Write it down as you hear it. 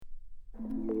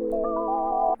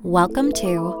Welcome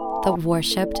to the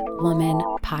Worshipped Woman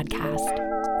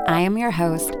podcast. I am your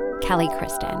host, Kelly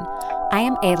Kristen. I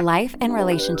am a life and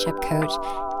relationship coach,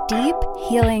 deep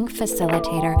healing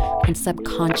facilitator, and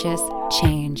subconscious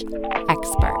change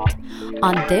expert.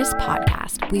 On this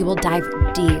podcast, we will dive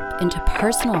deep into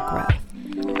personal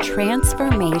growth,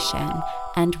 transformation,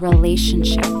 and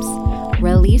relationships,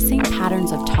 releasing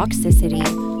patterns of toxicity,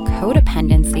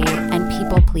 codependency, and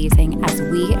people-pleasing as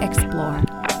we explore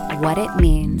what it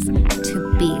means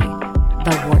to be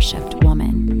the worshipped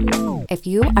woman. If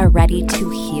you are ready to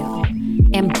heal,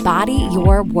 embody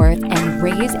your worth, and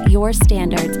raise your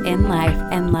standards in life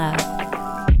and love,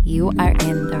 you are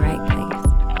in the right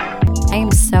place. I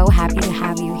am so happy to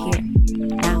have you here.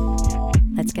 Now,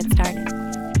 let's get started.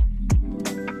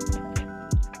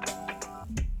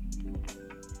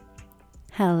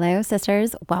 Hello,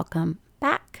 sisters. Welcome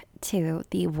back to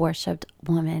the Worshipped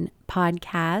Woman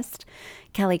podcast.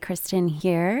 Kelly Kristen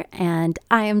here, and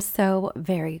I am so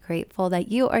very grateful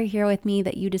that you are here with me,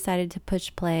 that you decided to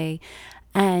push play.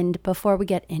 And before we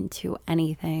get into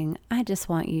anything, I just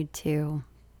want you to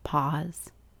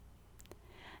pause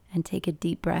and take a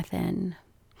deep breath in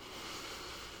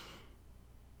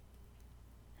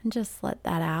and just let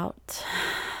that out.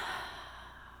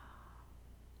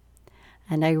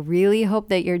 And I really hope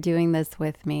that you're doing this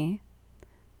with me.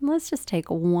 Let's just take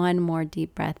one more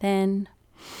deep breath in.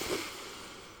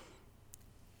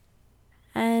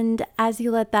 And as you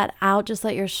let that out, just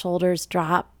let your shoulders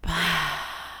drop.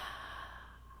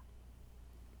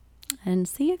 And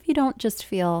see if you don't just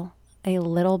feel a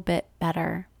little bit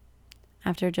better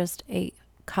after just a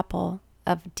couple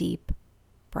of deep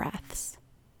breaths.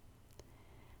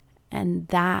 And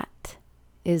that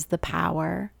is the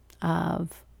power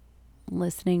of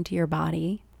listening to your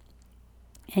body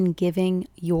and giving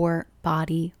your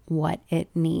body what it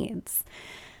needs.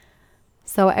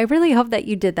 So I really hope that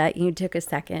you did that and you took a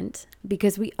second,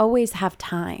 because we always have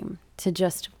time to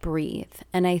just breathe.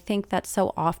 And I think that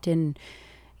so often,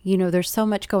 there's so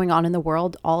much going on in the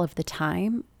world all of the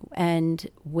time. And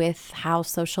with how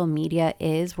social media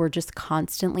is, we're just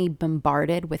constantly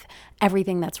bombarded with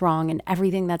everything that's wrong and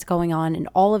everything that's going on and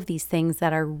all of these things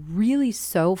that are really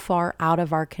so far out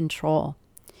of our control.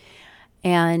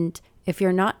 And if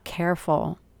you're not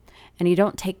careful and you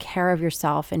don't take care of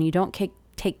yourself and you don't take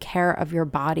care of your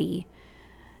body,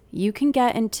 you can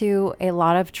get into a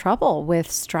lot of trouble with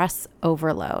stress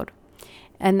overload.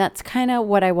 And that's kind of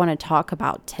what I want to talk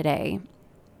about today,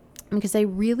 because I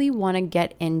really want to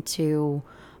get into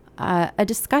a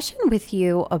discussion with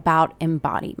you about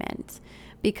embodiment.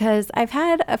 Because I've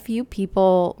had a few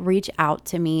people reach out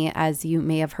to me, as you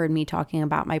may have heard me talking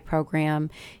about my program,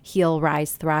 Heal,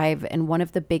 Rise, Thrive. And one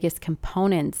of the biggest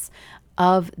components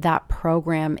of that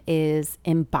program is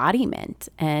embodiment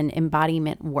and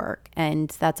embodiment work. And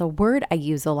that's a word I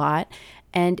use a lot.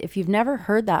 And if you've never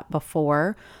heard that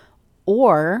before,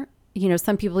 or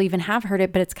some people even have heard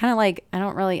it, but it's kind of like, I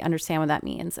don't really understand what that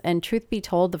means. And truth be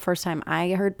told, the first time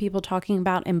I heard people talking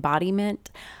about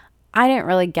embodiment, I didn't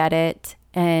really get it.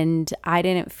 And I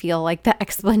didn't feel like the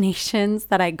explanations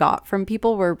that I got from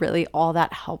people were really all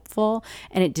that helpful,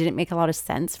 and it didn't make a lot of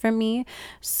sense for me.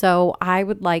 So I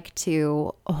would like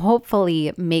to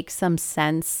hopefully make some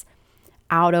sense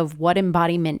out of what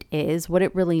embodiment is, what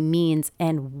it really means,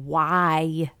 and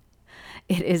why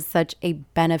it is such a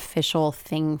beneficial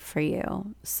thing for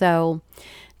you. So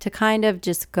to kind of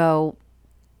just go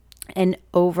an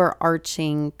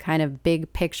overarching kind of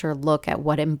big picture look at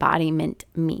what embodiment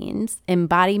means.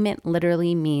 Embodiment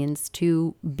literally means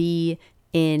to be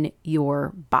in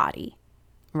your body,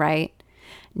 right?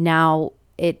 Now,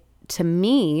 to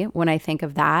me, when I think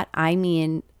of that, I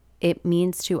mean, it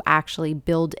means to actually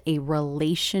build a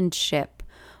relationship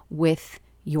with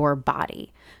your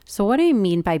body. So what do I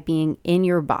mean by being in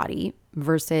your body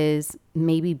versus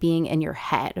maybe being in your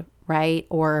head, right?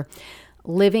 Or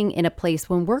living in a place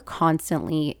when we're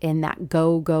constantly in that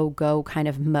go, go, go kind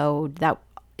of mode that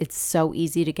it's so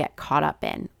easy to get caught up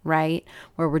in, right?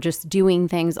 Where we're just doing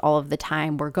things all of the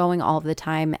time. We're going all of the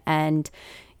time. And,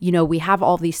 we have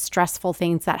all these stressful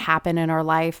things that happen in our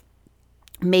life.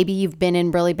 Maybe you've been in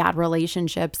really bad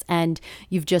relationships and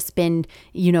you've just been,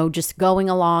 just going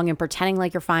along and pretending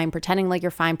like you're fine, pretending like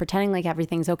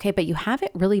everything's okay, but you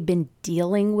haven't really been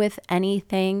dealing with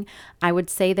anything. I would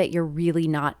say that you're really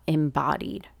not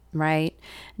embodied, right?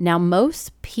 Now,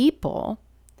 most people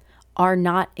are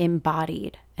not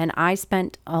embodied. And I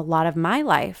spent a lot of my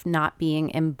life not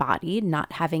being embodied,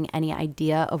 not having any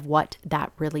idea of what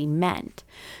that really meant.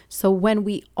 So when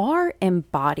we are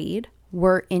embodied,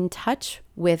 we're in touch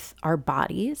with our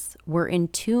bodies. We're in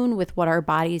tune with what our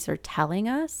bodies are telling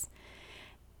us.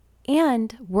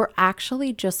 And we're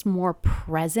actually just more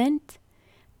present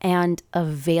and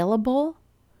available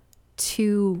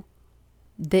to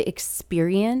the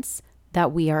experience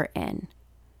that we are in.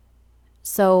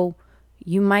 So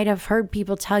you might have heard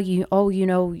people tell you, oh,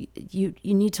 you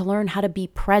need to learn how to be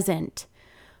present.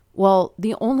 Well,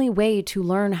 the only way to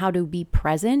learn how to be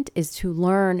present is to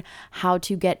learn how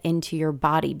to get into your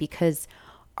body, because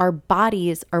our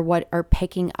bodies are what are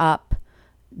picking up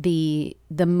the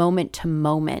moment to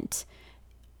moment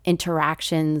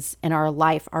interactions in our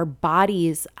life. Our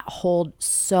bodies hold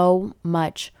so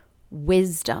much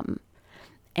wisdom.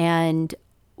 And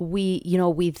we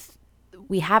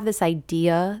have this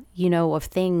idea, of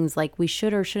things like we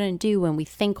should or shouldn't do, and we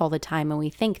think all the time, and we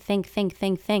think.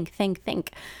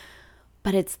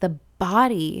 But it's the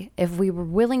body, if we were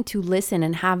willing to listen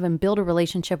and have and build a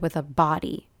relationship with a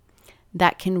body,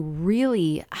 that can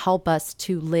really help us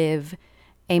to live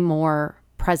a more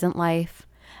present life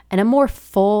and a more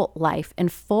full life,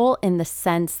 and full in the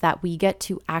sense that we get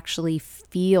to actually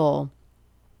feel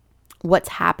what's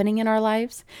happening in our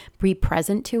lives, be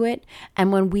present to it.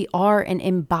 And when we are an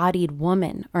embodied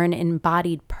woman or an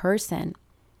embodied person,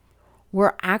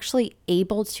 we're actually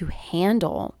able to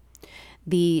handle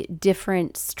the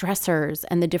different stressors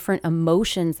and the different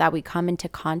emotions that we come into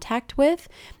contact with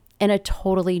in a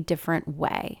totally different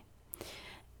way.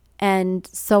 And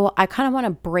so I kind of want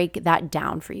to break that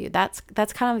down for you. That's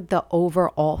kind of the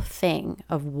overall thing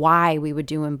of why we would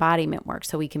do embodiment work,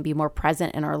 so we can be more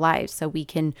present in our lives, so we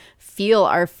can feel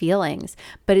our feelings.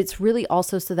 But it's really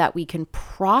also so that we can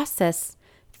process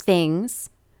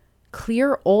things,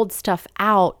 clear old stuff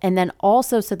out, and then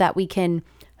also so that we can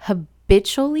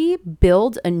habitually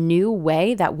build a new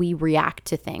way that we react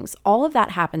to things. All of that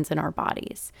happens in our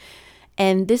bodies.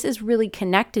 And this is really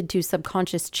connected to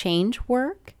subconscious change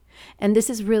work. And this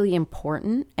is really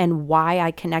important. And why I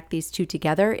connect these two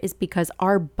together is because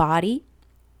our body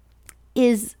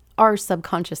is our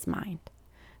subconscious mind.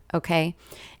 Okay.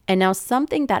 And now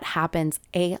something that happens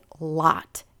a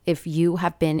lot if you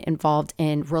have been involved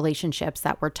in relationships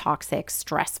that were toxic,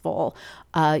 stressful,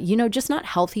 just not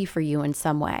healthy for you in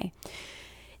some way,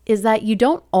 is that you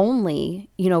don't only,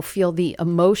 feel the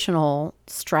emotional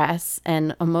stress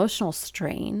and emotional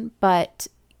strain, but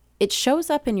it shows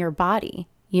up in your body.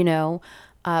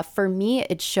 For me,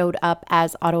 it showed up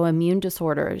as autoimmune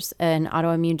disorders, an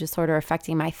autoimmune disorder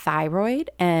affecting my thyroid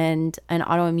and an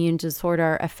autoimmune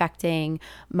disorder affecting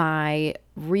my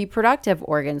reproductive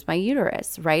organs, my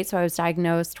uterus, right? So I was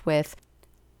diagnosed with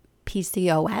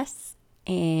PCOS,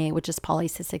 which is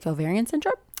polycystic ovarian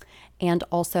syndrome, and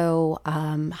also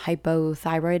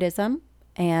hypothyroidism.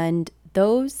 And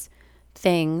those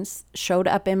things showed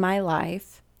up in my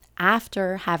life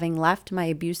after having left my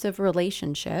abusive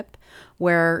relationship,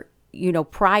 where,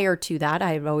 prior to that,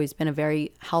 I had always been a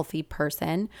very healthy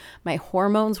person. My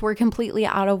hormones were completely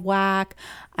out of whack.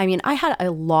 I mean, I had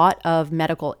a lot of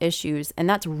medical issues, and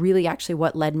that's really actually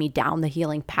what led me down the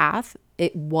healing path.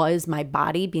 It was my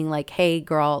body being like, hey,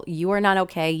 girl, you are not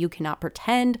okay. You cannot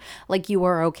pretend like you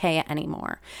are okay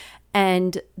anymore.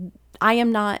 And I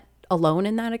am not alone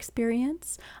in that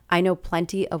experience. I know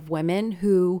plenty of women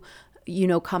who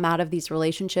come out of these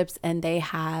relationships and they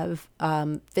have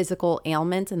physical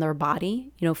ailments in their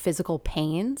body, physical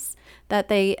pains that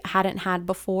they hadn't had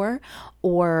before,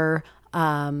 or,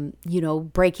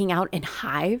 breaking out in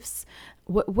hives.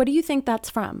 What do you think that's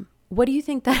from? What do you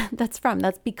think that's from?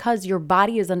 That's because your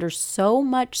body is under so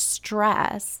much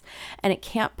stress and it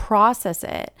can't process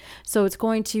it. So it's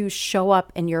going to show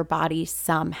up in your body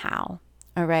somehow.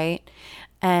 All right.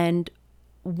 And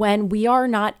when we are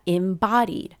not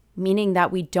embodied, meaning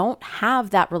that we don't have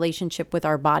that relationship with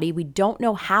our body, we don't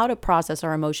know how to process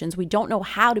our emotions, we don't know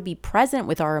how to be present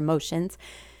with our emotions,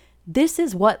 this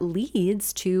is what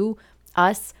leads to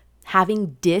us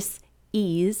having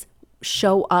dis-ease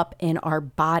show up in our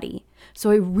body.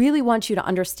 So I really want you to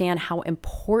understand how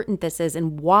important this is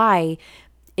and why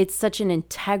it's such an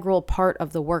integral part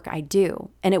of the work I do.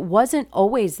 And it wasn't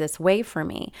always this way for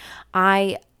me.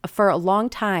 For a long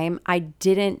time, I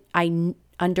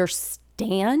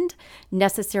understand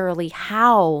necessarily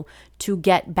how to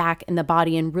get back in the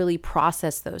body and really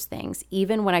process those things.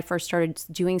 Even when I first started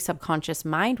doing subconscious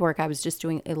mind work, I was just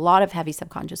doing a lot of heavy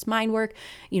subconscious mind work,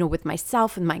 with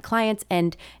myself and my clients.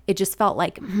 And it just felt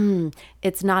like,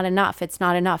 it's not enough. It's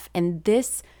not enough. And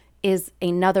this is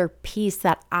another piece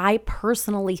that I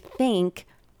personally think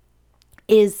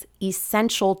is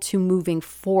essential to moving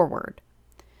forward,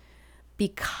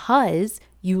 because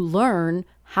you learn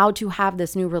how to have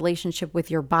this new relationship with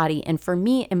your body. And for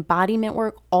me, embodiment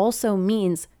work also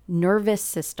means nervous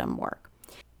system work,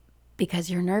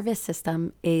 because your nervous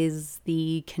system is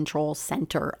the control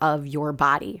center of your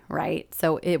body, right?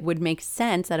 So it would make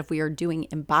sense that if we are doing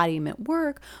embodiment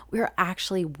work, we're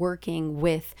actually working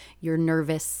with your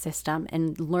nervous system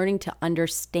and learning to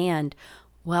understand,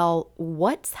 well,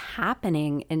 what's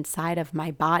happening inside of my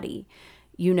body?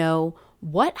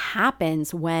 What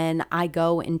happens when I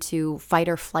go into fight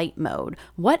or flight mode?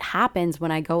 What happens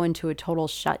when I go into a total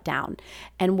shutdown?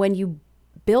 And when you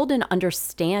build an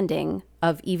understanding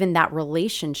of even that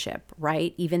relationship,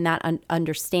 right? Even that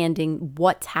understanding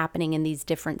what's happening in these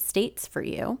different states for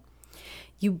you.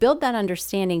 You build that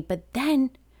understanding, but then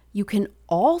you can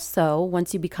also,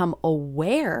 once you become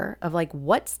aware of like,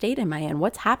 what state am I in?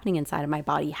 What's happening inside of my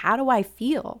body? How do I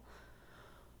feel?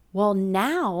 Well,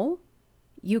 now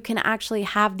you can actually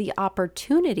have the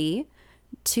opportunity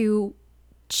to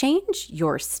change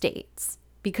your states,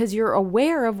 because you're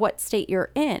aware of what state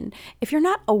you're in. If you're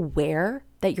not aware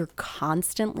that you're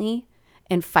constantly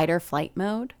in fight or flight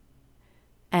mode,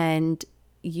 and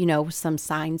some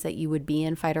signs that you would be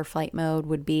in fight or flight mode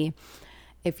would be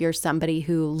if you're somebody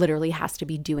who literally has to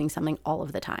be doing something all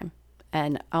of the time.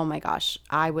 And oh my gosh,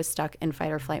 I was stuck in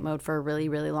fight or flight mode for a really,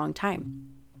 really long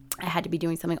time. I had to be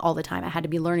doing something all the time. I had to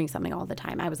be learning something all the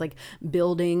time. I was like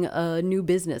building a new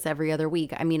business every other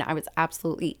week. I mean, I was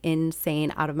absolutely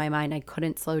insane, out of my mind. I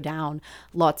couldn't slow down.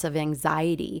 Lots of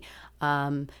anxiety.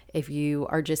 If you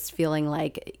are just feeling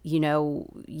like,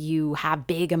 you have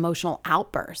big emotional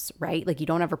outbursts, right? Like you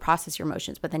don't ever process your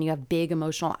emotions, but then you have big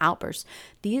emotional outbursts.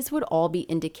 These would all be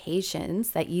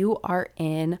indications that you are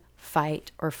in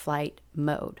fight or flight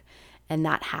mode. And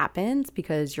that happens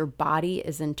because your body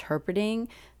is interpreting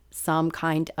some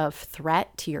kind of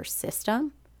threat to your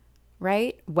system,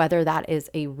 right? Whether that is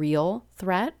a real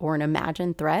threat or an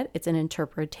imagined threat, it's an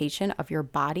interpretation of your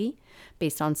body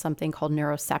based on something called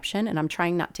neuroception. And I'm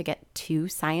trying not to get too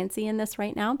sciencey in this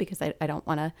right now because I don't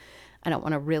want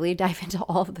to really dive into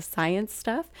all of the science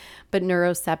stuff. But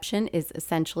neuroception is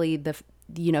essentially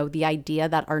the idea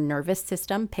that our nervous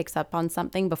system picks up on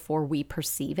something before we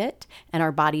perceive it, and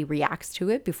our body reacts to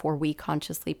it before we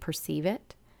consciously perceive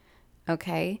it.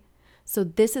 Okay. So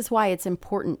this is why it's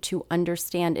important to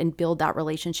understand and build that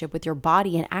relationship with your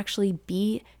body and actually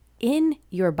be in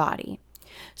your body.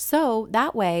 So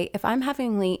that way, if I'm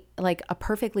having like a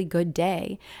perfectly good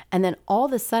day, and then all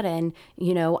of a sudden,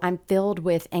 I'm filled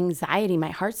with anxiety,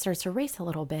 my heart starts to race a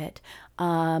little bit,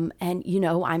 and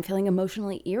I'm feeling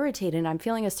emotionally irritated and I'm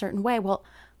feeling a certain way. Well,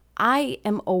 I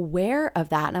am aware of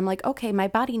that. And I'm like, okay, my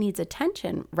body needs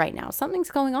attention right now. Something's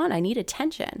going on. I need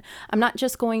attention. I'm not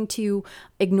just going to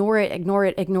ignore it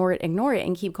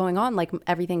and keep going on like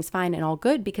everything's fine and all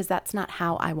good, because that's not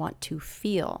how I want to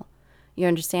feel. You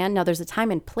understand? Now, there's a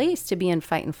time and place to be in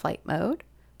fight and flight mode.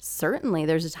 Certainly,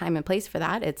 there's a time and place for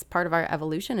that. It's part of our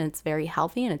evolution, and it's very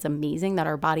healthy, and it's amazing that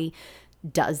our body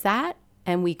does that.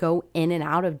 And we go in and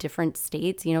out of different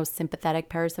states, sympathetic,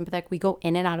 parasympathetic. We go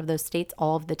in and out of those states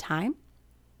all of the time.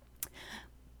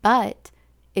 But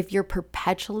if you're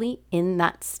perpetually in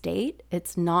that state,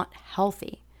 it's not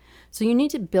healthy. So you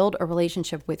need to build a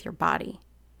relationship with your body.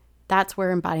 That's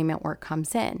where embodiment work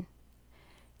comes in.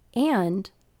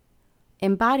 And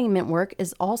embodiment work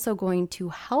is also going to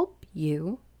help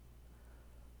you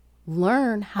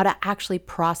learn how to actually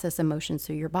process emotions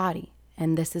through your body.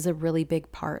 And this is a really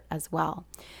big part as well,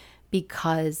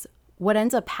 because what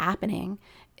ends up happening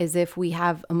is if we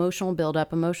have emotional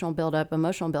buildup,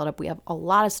 we have a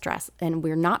lot of stress and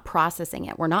we're not processing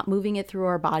it. We're not moving it through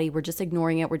our body. We're just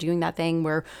ignoring it. We're doing that thing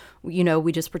where,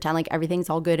 we just pretend like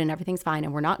everything's all good and everything's fine,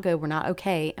 and we're not good. We're not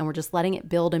okay. And we're just letting it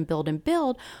build and build and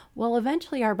build. Well,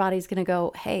 eventually our body's going to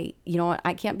go, hey, you know what?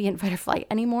 I can't be in fight or flight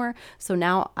anymore. So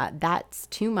now that's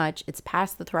too much. It's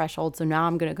past the threshold. So now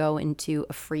I'm going to go into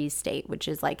a freeze state, which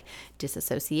is like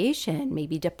disassociation,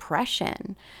 maybe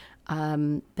depression.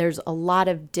 There's a lot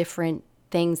of different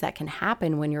things that can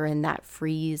happen when you're in that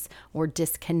freeze or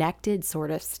disconnected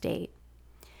sort of state.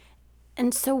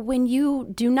 And so when you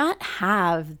do not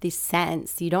have the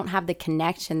sense, you don't have the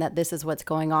connection that this is what's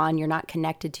going on, you're not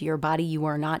connected to your body, you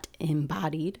are not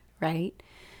embodied, right?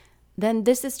 Then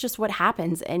this is just what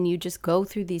happens. And you just go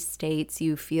through these states.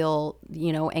 You feel,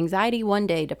 anxiety one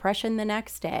day, depression the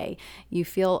next day. You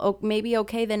feel maybe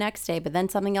okay the next day, but then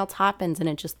something else happens and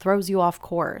it just throws you off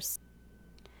course.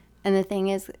 And the thing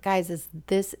is, guys,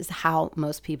 this is how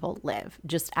most people live,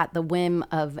 just at the whim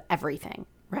of everything,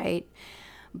 right?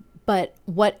 But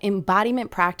what embodiment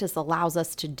practice allows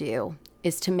us to do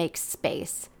is to make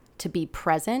space, to be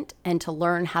present, and to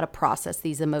learn how to process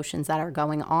these emotions that are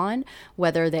going on,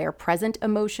 whether they're present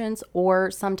emotions or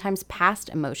sometimes past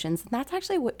emotions. And that's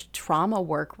actually what trauma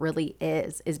work really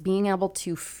is being able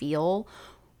to feel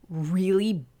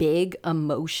really big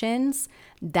emotions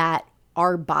that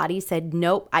our body said,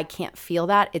 nope, I can't feel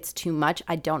that. It's too much.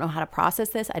 I don't know how to process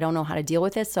this. I don't know how to deal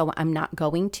with this. So I'm not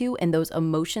going to. And those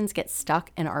emotions get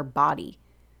stuck in our body.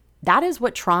 That is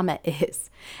what trauma is.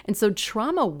 And so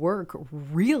trauma work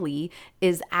really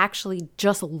is actually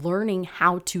just learning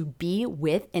how to be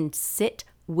with and sit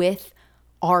with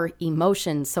our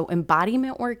emotions. So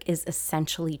embodiment work is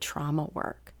essentially trauma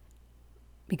work,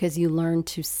 because you learn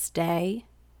to stay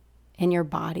in your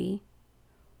body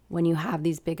when you have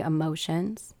these big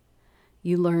emotions.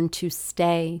 You learn to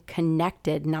stay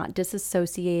connected, not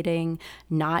disassociating,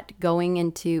 not going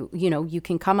into, you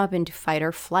can come up into fight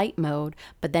or flight mode,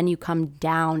 but then you come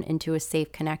down into a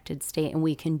safe, connected state. And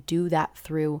we can do that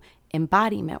through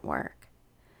embodiment work.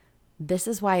 This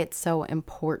is why it's so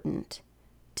important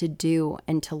to do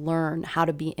and to learn how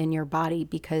to be in your body,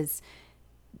 because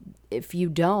if you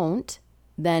don't,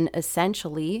 then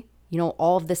essentially,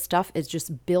 all of this stuff is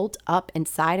just built up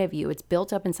inside of you. It's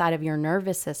built up inside of your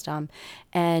nervous system.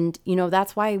 And,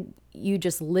 that's why you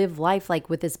just live life like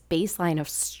with this baseline of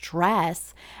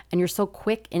stress, and you're so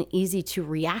quick and easy to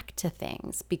react to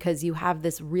things because you have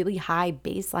this really high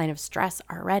baseline of stress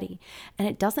already. And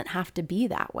it doesn't have to be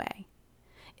that way.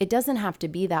 It doesn't have to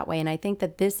be that way. And I think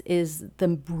that this is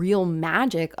the real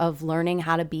magic of learning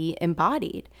how to be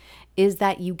embodied, is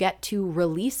that you get to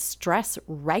release stress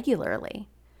regularly,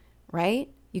 right?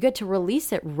 You get to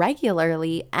release it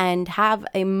regularly and have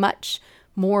a much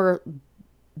more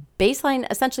baseline,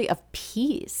 essentially, of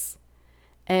peace.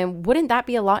 And wouldn't that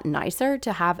be a lot nicer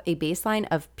to have a baseline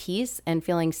of peace and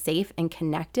feeling safe and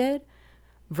connected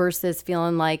versus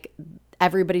feeling like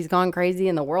everybody's gone crazy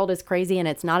and the world is crazy and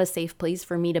it's not a safe place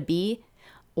for me to be?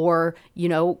 Or,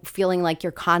 feeling like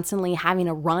you're constantly having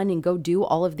to run and go do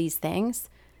all of these things.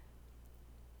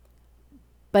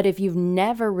 But if you've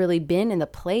never really been in the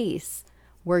place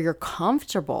where you're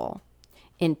comfortable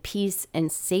in peace and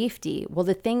safety, well,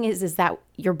 the thing is that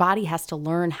your body has to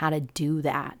learn how to do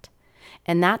that.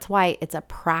 And that's why it's a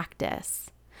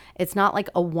practice. It's not like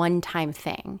a one-time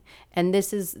thing. And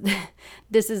this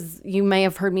is, you may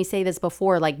have heard me say this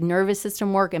before, like nervous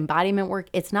system work, embodiment work.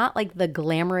 It's not like the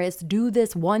glamorous, do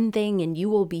this one thing and you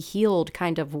will be healed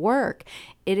kind of work.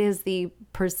 It is the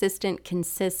persistent,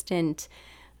 consistent,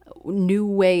 new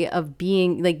way of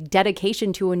being, like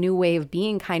dedication to a new way of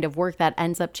being kind of work that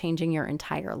ends up changing your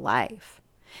entire life.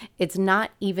 It's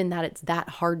not even that it's that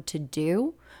hard to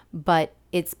do, but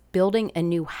it's building a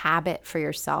new habit for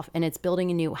yourself, and it's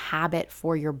building a new habit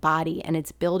for your body, and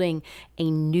it's building a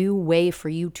new way for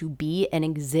you to be and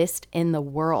exist in the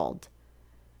world.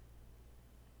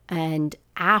 And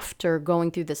after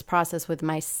going through this process with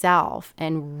myself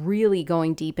and really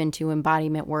going deep into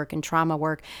embodiment work and trauma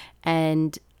work,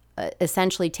 and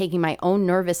essentially taking my own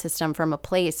nervous system from a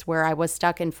place where I was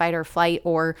stuck in fight or flight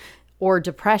or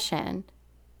depression,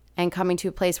 and coming to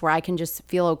a place where I can just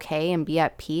feel okay and be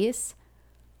at peace,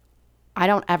 I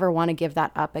don't ever want to give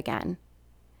that up again.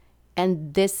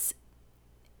 And this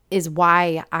is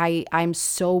why I'm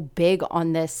so big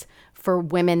on this for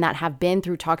women that have been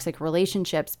through toxic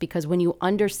relationships, because when you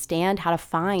understand how to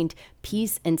find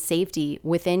peace and safety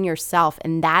within yourself,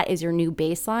 and that is your new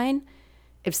baseline,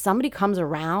 if somebody comes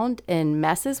around and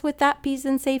messes with that peace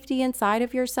and safety inside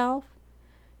of yourself,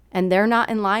 and they're not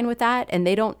in line with that, and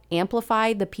they don't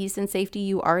amplify the peace and safety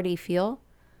you already feel,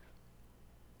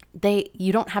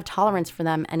 you don't have tolerance for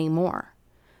them anymore,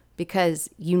 because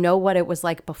you know what it was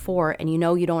like before, and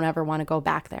you don't ever want to go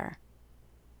back there.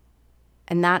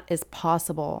 And that is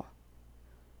possible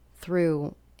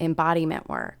through embodiment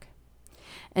work.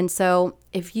 And so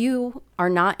if you are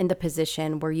not in the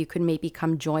position where you could maybe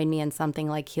come join me in something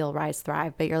like Heal, Rise,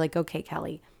 Thrive, but you're like, okay,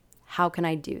 Kelly, how can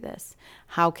I do this?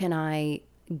 How can I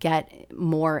get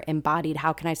more embodied?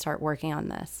 How can I start working on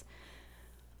this?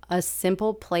 A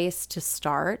simple place to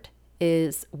start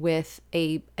is with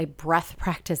a breath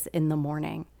practice in the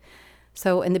morning.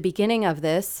 So in the beginning of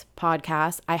this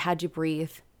podcast, I had you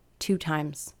breathe 2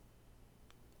 times,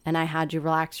 and I had you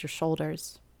relax your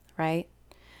shoulders, right?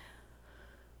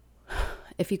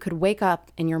 If you could wake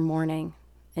up in your morning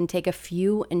and take a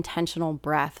few intentional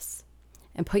breaths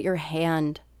and put your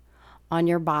hand on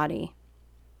your body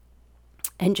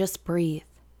and just breathe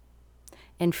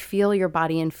and feel your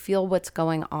body and feel what's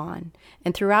going on.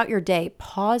 And throughout your day,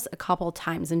 pause a couple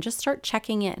times and just start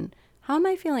checking in. How am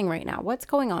I feeling right now? What's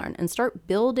going on? And start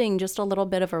building just a little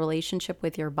bit of a relationship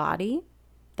with your body.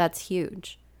 That's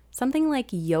huge. Something like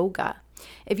yoga.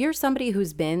 If you're somebody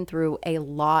who's been through a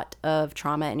lot of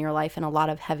trauma in your life and a lot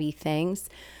of heavy things,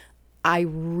 I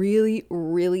really,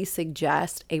 really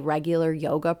suggest a regular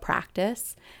yoga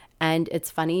practice. And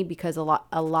it's funny because a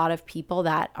lot of people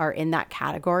that are in that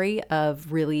category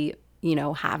of really,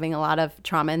 having a lot of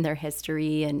trauma in their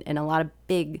history and a lot of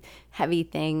big, heavy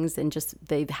things, and just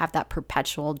they have that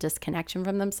perpetual disconnection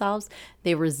from themselves,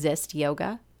 they resist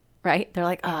yoga, right? They're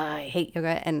like, oh, I hate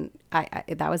yoga. And I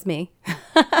that was me.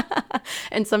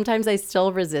 And sometimes I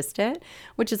still resist it,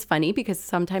 which is funny because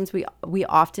sometimes we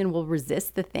often will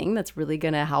resist the thing that's really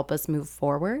going to help us move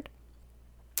forward.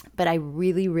 But I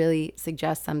really, really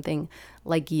suggest something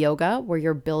like yoga, where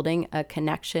you're building a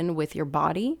connection with your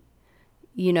body.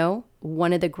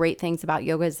 One of the great things about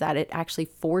yoga is that it actually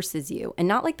forces you, and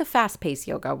not like the fast-paced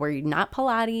yoga where you're not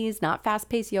Pilates, not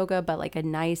fast-paced yoga, but like a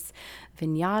nice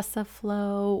vinyasa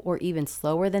flow, or even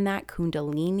slower than that,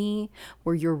 Kundalini,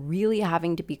 where you're really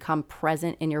having to become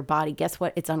present in your body. Guess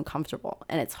what? It's uncomfortable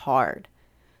and it's hard.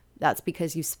 That's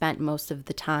because you spent most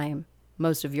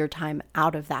of your time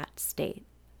out of that state.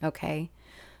 Okay.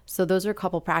 So those are a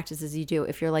couple practices you do.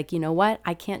 If you're like, you know what,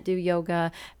 I can't do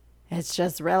yoga, it's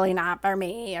just really not for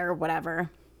me, or whatever.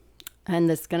 And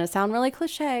this is going to sound really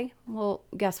cliche. Well,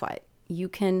 guess what? You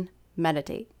can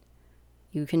meditate.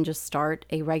 You can just start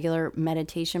a regular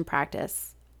meditation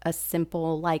practice, a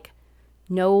simple, a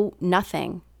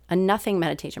nothing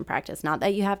meditation practice. Not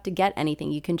that you have to get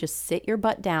anything. You can just sit your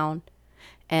butt down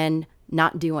and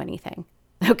not do anything.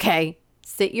 Okay.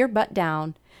 Sit your butt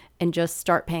down and just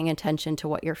start paying attention to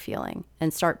what you're feeling,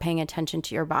 and start paying attention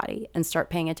to your body, and start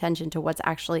paying attention to what's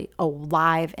actually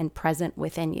alive and present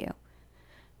within you,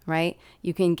 right?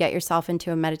 You can get yourself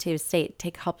into a meditative state,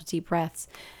 take a couple deep breaths,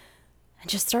 and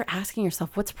just start asking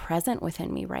yourself, what's present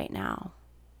within me right now?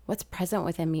 What's present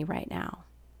within me right now?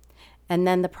 And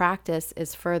then the practice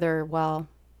is further,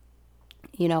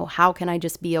 how can I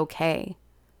just be okay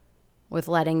with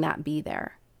letting that be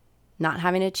there? Not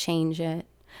having to change it,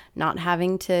 not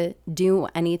having to do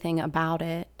anything about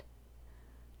it,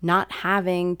 not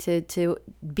having to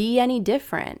be any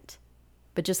different,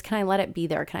 but just, can I let it be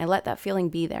there? Can I let that feeling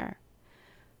be there?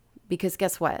 Because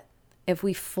guess what? If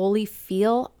we fully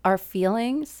feel our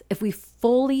feelings, if we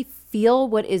fully feel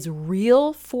what is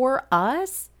real for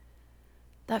us,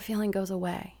 that feeling goes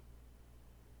away.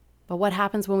 But what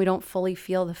happens when we don't fully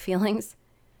feel the feelings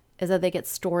is that they get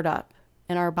stored up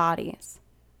in our bodies.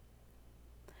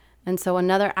 And so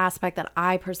another aspect that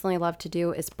I personally love to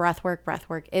do is breath work. Breath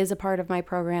work is a part of my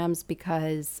programs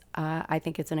because I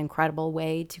think it's an incredible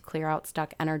way to clear out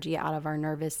stuck energy out of our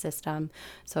nervous system.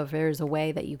 So if there's a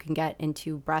way that you can get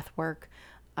into breath work,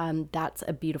 that's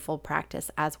a beautiful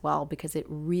practice as well, because it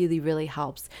really, really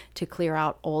helps to clear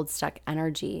out old stuck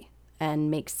energy and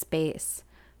make space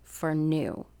for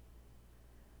new.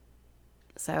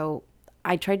 So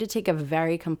I tried to take a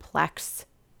very complex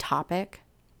topic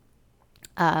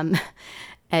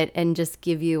and just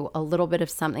give you a little bit of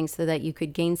something so that you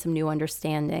could gain some new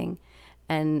understanding,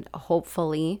 and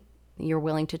hopefully you're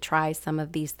willing to try some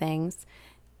of these things.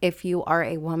 If you are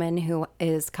a woman who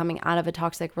is coming out of a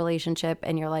toxic relationship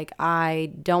and you're like,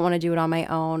 I don't want to do it on my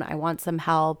own, I want some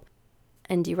help,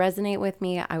 and do you resonate with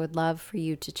me, I would love for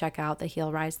you to check out the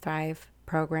Heal, Rise, Thrive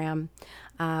program.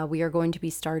 We are going to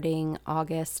be starting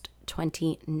August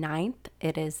 29th.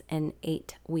 It is an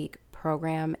 8-week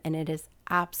program, and it is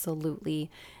absolutely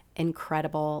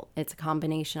incredible. It's a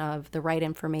combination of the right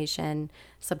information,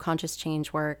 subconscious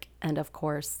change work, and of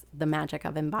course, the magic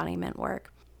of embodiment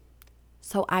work.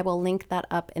 So I will link that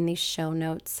up in the show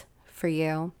notes for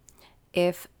you.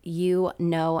 If you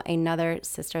know another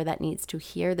sister that needs to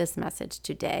hear this message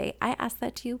today, I ask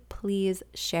that you please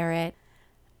share it.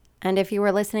 And if you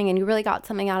were listening and you really got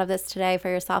something out of this today for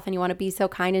yourself and you want to be so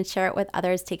kind and share it with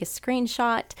others, take a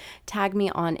screenshot, tag me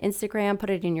on Instagram,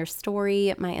 put it in your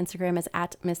story. My Instagram is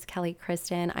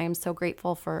 @MissKellyKristen. I am so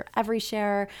grateful for every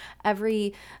share,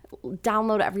 every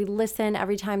download, every listen,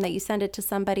 every time that you send it to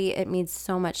somebody. It means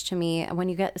so much to me. And when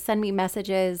you send me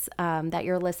messages that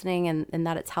you're listening and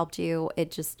that it's helped you, it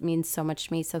just means so much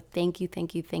to me. So thank you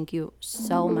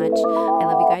so much. I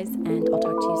love you guys, and I'll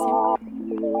talk to you soon.